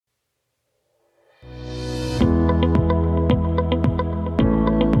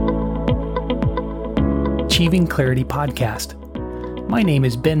Achieving Clarity podcast. My name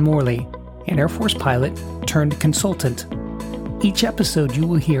is Ben Morley, an Air Force pilot turned consultant. Each episode you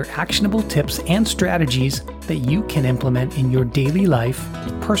will hear actionable tips and strategies that you can implement in your daily life,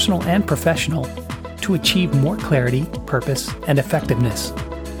 personal and professional, to achieve more clarity, purpose, and effectiveness.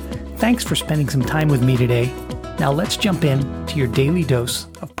 Thanks for spending some time with me today. Now let's jump in to your daily dose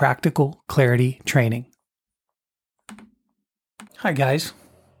of practical clarity training. Hi guys.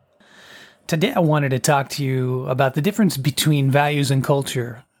 Today I wanted to talk to you about the difference between values and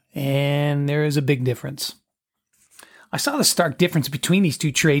culture, and there is a big difference. I saw the stark difference between these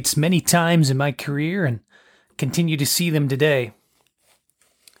two traits many times in my career and continue to see them today.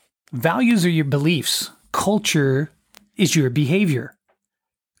 Values are your beliefs. Culture is your behavior.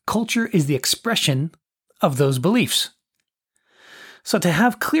 Culture is the expression of those beliefs. So to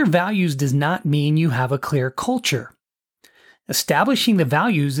have clear values does not mean you have a clear culture. Establishing the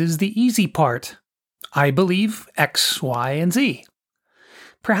values is the easy part. I believe X, Y, and Z.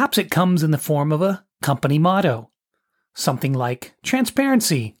 Perhaps it comes in the form of a company motto. Something like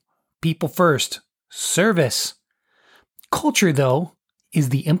transparency, people first, service. Culture, though, is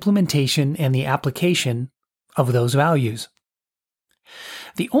the implementation and the application of those values.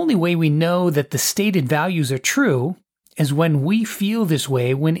 The only way we know that the stated values are true is when we feel this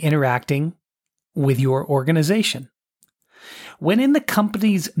way when interacting with your organization. When in the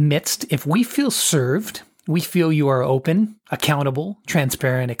company's midst, if we feel served, we feel you are open, accountable,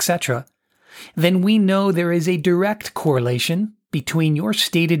 transparent, etc., then we know there is a direct correlation between your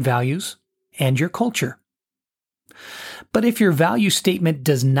stated values and your culture. But if your value statement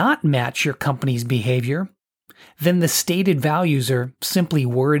does not match your company's behavior, then the stated values are simply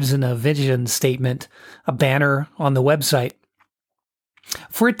words in a vision statement, a banner on the website.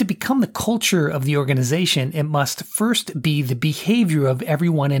 For it to become the culture of the organization, it must first be the behavior of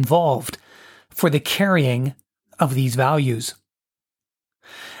everyone involved for the carrying of these values.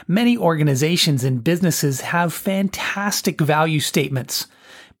 Many organizations and businesses have fantastic value statements,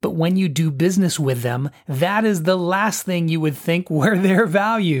 but when you do business with them, that is the last thing you would think were their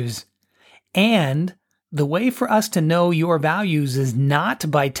values. And the way for us to know your values is not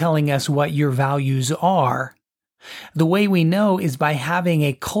by telling us what your values are. The way we know is by having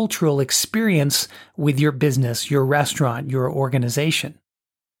a cultural experience with your business, your restaurant, your organization.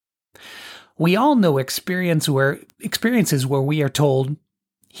 We all know experiences where we are told,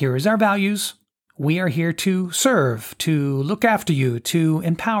 here is our values. We are here to serve, to look after you, to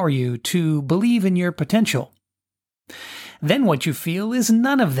empower you, to believe in your potential. Then what you feel is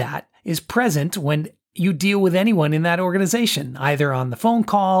none of that is present when you deal with anyone in that organization, either on the phone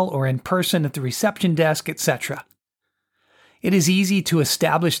call or in person at the reception desk, etc. It is easy to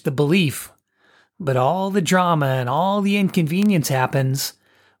establish the belief, but all the drama and all the inconvenience happens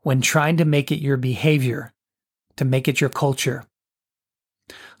when trying to make it your behavior, to make it your culture.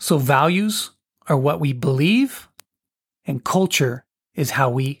 So values are what we believe, and culture is how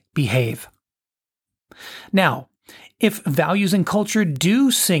we behave. Now, if values and culture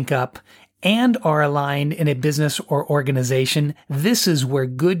do sync up and are aligned in a business or organization, this is where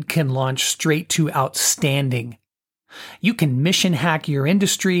good can launch straight to outstanding. You can mission hack your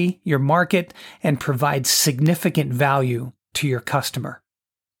industry, your market, and provide significant value to your customer.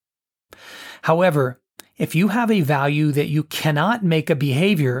 However, if you have a value that you cannot make a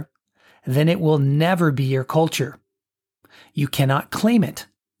behavior, then it will never be your culture. You cannot claim it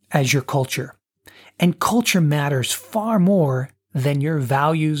as your culture. And culture matters far more than your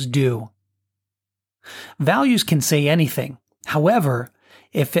values do. Values can say anything. However,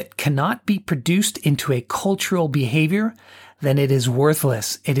 if it cannot be produced into a cultural behavior, then it is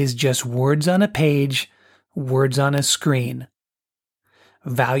worthless. It is just words on a page, words on a screen.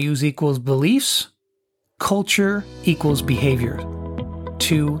 Values equals beliefs. Culture equals behavior.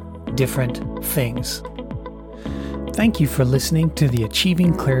 Two different things. Thank you for listening to the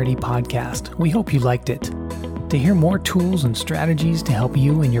Achieving Clarity podcast. We hope you liked it. To hear more tools and strategies to help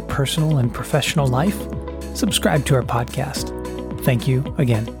you in your personal and professional life, subscribe to our podcast. Thank you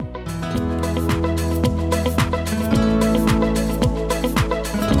again.